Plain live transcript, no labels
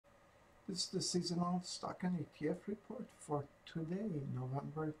This is the seasonal stock and ETF report for today,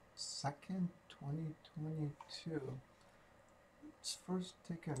 November 2nd, 2022. Let's first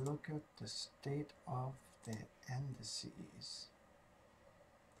take a look at the state of the indices.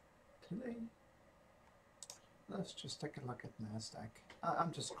 Today, let's just take a look at NASDAQ.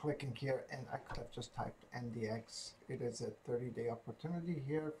 I'm just clicking here and I could have just typed NDX. It is a 30-day opportunity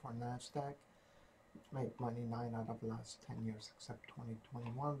here for NASDAQ. It's made money 9 out of the last 10 years except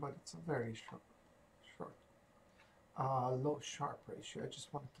 2021, but it's a very short low Sharp ratio. I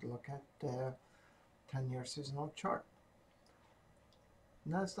just wanted to look at the 10-year seasonal chart.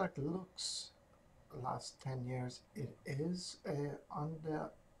 Nasdaq looks last 10 years it is on the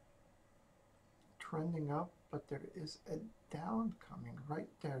trending up, but there is a down coming right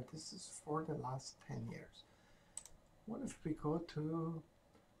there. This is for the last 10 years. What if we go to,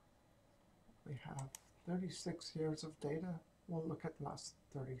 we have 36 years of data. We'll look at last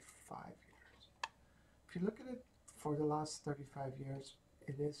 35 years. If you look at it for the last 35 years,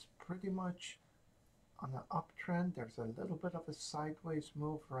 it is pretty much on an uptrend. There's a little bit of a sideways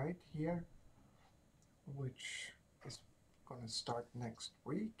move right here, which is going to start next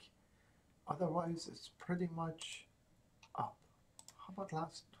week. Otherwise, it's pretty much up. How about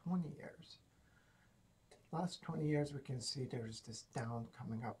last 20 years? Last 20 years, we can see there's this down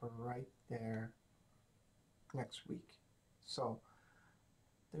coming up right there next week. So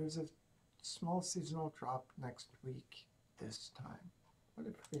there's a small seasonal drop next week this time. What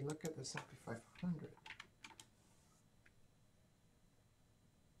if we look at the S&P 500?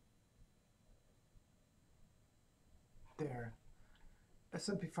 There.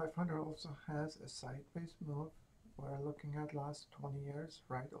 S&P 500 also has a sideways move. We're looking at last 20 years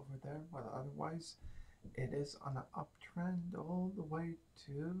right over there, but otherwise it is on an uptrend all the way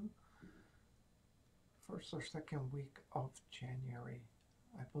to first or second week of January.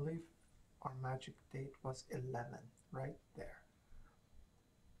 I believe our magic date was 11, right there.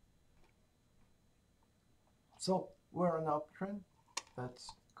 So we're on an uptrend.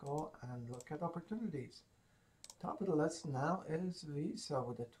 Let's go and look at opportunities. Top of the list now is Visa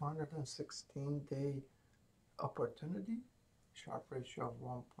with a 216-day opportunity, Sharp ratio of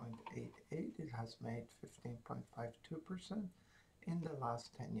 1.88. It has made 15.52% in the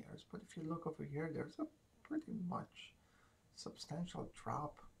last 10 years. But if you look over here, there's a pretty much substantial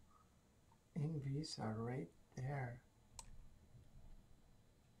drop in Visa right there.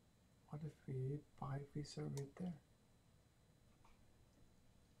 What if we buy Visa right there?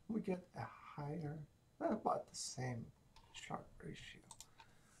 We get a higher, about the same Sharp ratio.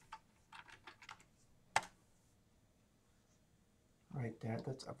 Right there,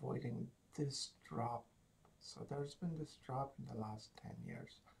 that's avoiding this drop. So there's been this drop in the last 10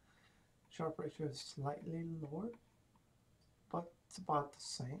 years. Sharp ratio is slightly lower, but it's about the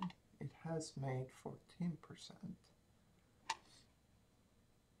same. It has made 14%.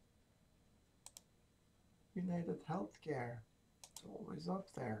 United Healthcare, it's always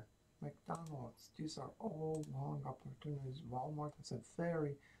up there. McDonald's, these are all long opportunities. Walmart has a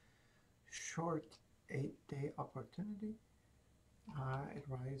very short 8-day opportunity. It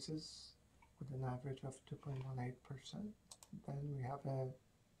rises with an average of 2.18%. Then we have a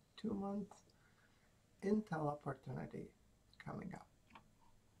 2-month Intel opportunity coming up.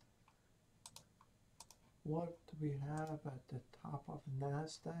 What do we have at the top of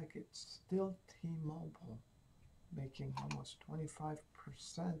NASDAQ? It's still T-Mobile, making almost 25%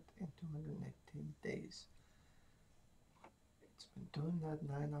 in 218 days. It's been doing that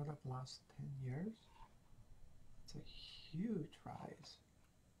 9 out of the last 10 years. It's a huge rise.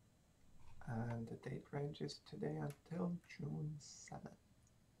 And the date range is today until June 7th.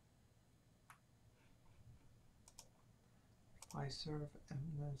 Fiserv,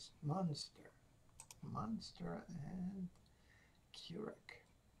 Monster, and Keurig.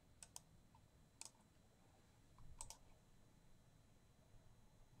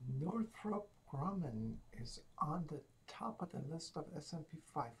 Northrop Grumman is on the top of the list of S&P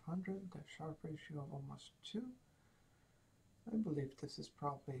 500, the Sharp ratio of almost 2. I believe this is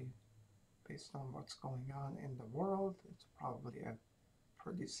probably, based on what's going on in the world, it's probably a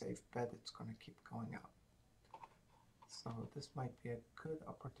pretty safe bet it's going to keep going up. So this might be a good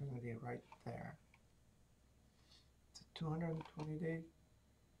opportunity right there. It's a 220-day,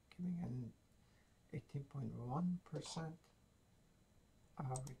 giving an 18.1%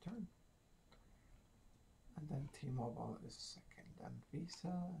 return. And then T-Mobile is second. Then Visa,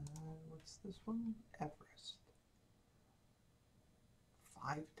 and what's this one? Everest.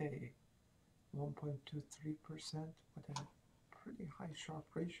 5-day, 1.23% with a pretty high Sharp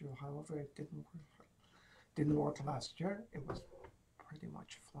ratio. However, it didn't work last year. It was pretty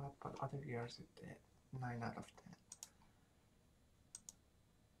much flat, but other years it did. 9 out of 10.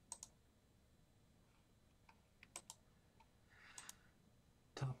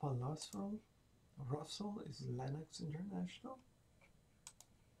 Top on Russell is Lennox International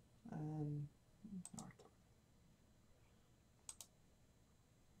and Northrop.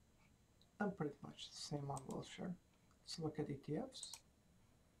 And pretty much the same on Wilshire. Let's look at ETFs.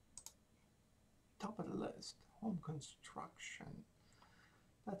 Top of the list, home construction.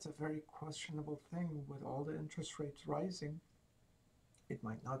 That's a very questionable thing with all the interest rates rising. It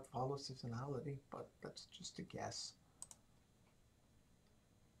might not follow seasonality, but that's just a guess.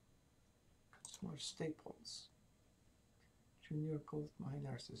 Consumer staples. Junior gold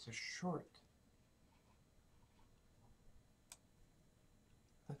miners is a short.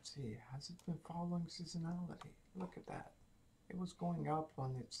 Let's see, has it been following seasonality? Look at that. It was going up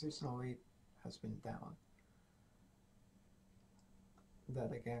when it seasonally has been down.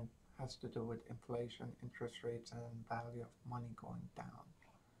 That again has to do with inflation, interest rates, and value of money going down.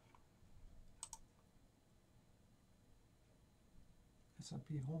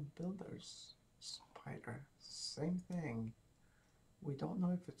 S&P Home Builders, Spider, same thing. We don't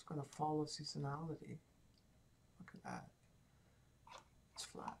know if it's going to follow seasonality. Look at that. It's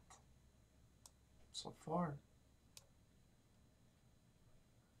flat so far,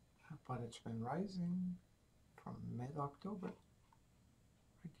 but it's been rising from mid-October,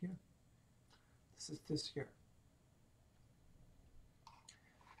 right here. This is this year.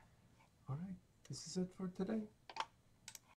 All right, this is it for today.